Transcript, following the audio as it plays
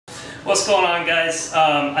What's going on, guys?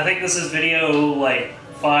 I think this is video like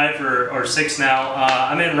 5 or 6 now.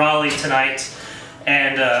 I'm in Raleigh tonight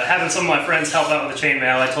and having some of my friends help out with the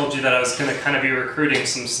chainmail. I told you that I was going to kind of be recruiting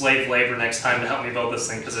some slave labor next time to help me build this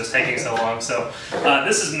thing because it's taking so long. So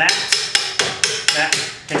this is Matt. Matt,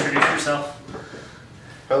 introduce yourself.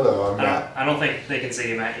 Hello, I'm Matt. I don't think they can see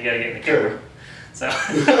you, Matt. You got to get in the camera. So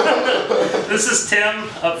this is Tim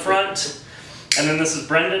up front, and then this is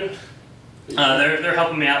Brendan. They're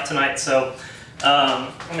helping me out tonight, so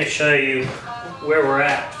let me show you where we're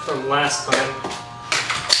at from last time.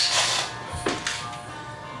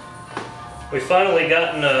 We finally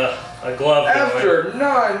gotten a glove After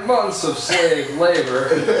 9 months of slave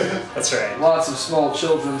labor, that's right. Lots of small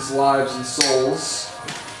children's lives and souls,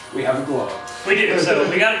 we have a glove. We do. So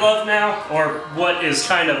we got a glove now, or what is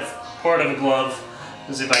kind of part of a glove.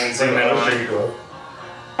 Let's see if I can zoom in on it.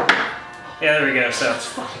 Yeah, there we go. So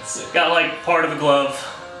got like part of a glove,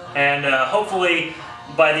 and hopefully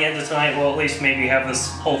by the end of tonight we'll at least maybe have this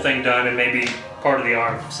whole thing done and maybe part of the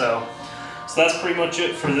arm. So that's pretty much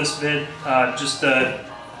it for this vid. Just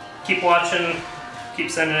keep watching, keep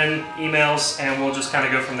sending in emails, and we'll just kind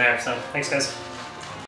of go from there. So thanks, guys.